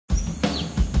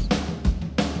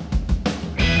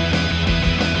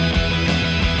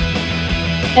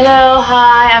Hello,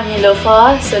 hi, I'm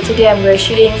Neelofa. So today I'm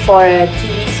shooting for a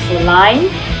TVC for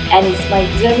Line, and it's gonna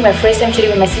be my first time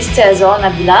shooting with my sister as well,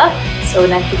 Nabila. So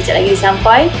nanti kejap lagi dia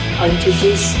sampai, I'll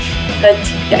introduce her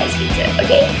to you guys later,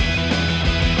 okay?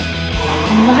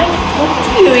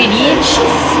 9:40 already, and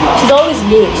she's always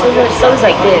late. She's always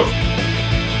like this.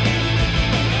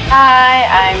 Hi,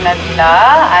 I'm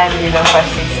Nabila. I'm Neelofa's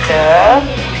sister.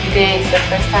 Today is the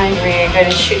first time we're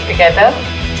going to shoot together,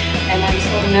 and I'm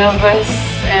so nervous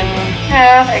and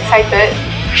excited.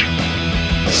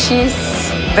 She's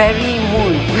very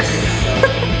moved.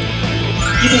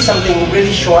 You do something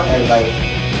really short and like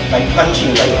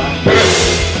punching,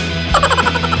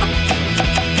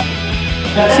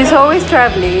 She's always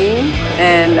traveling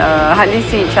and hardly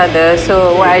see each other.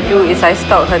 So what I do is I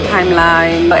stalk her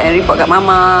timeline and report kat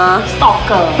mama.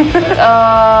 Stalker.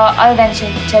 Other than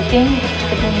chatting,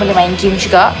 kita pun boleh main game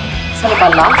juga. Selalu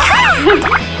kalah.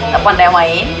 Tak pandai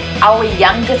main. Our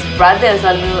youngest brother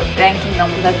selalu ranking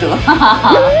nombor 1.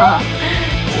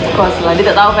 Of course lah, dia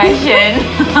tak tahu fashion.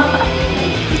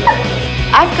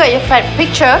 I've got your fat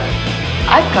picture.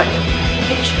 I've got your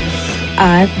pictures.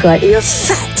 I've got your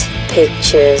fat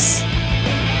pictures.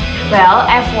 Well,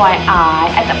 FYI,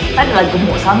 I tak adalah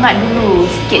gemuk sangat dulu.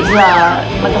 Sikit je lah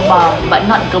tembam-tembam. But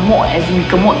not gemuk as in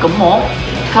gemuk-gemuk.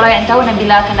 Kalau yang tahu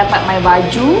Nabila akan dapat my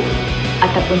baju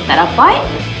ataupun tak dapat,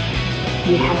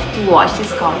 you have to watch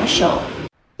this commercial.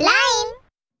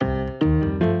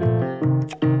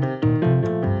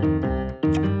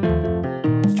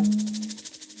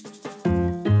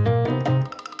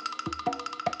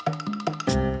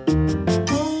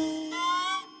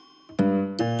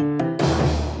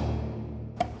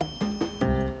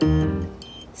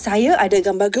 Saya ada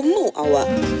gambar gemuk awak.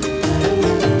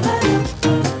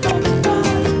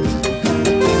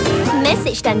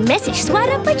 Mesej dan mesej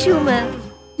suara percuma.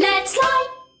 Let's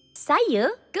Line.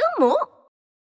 Saya gemuk.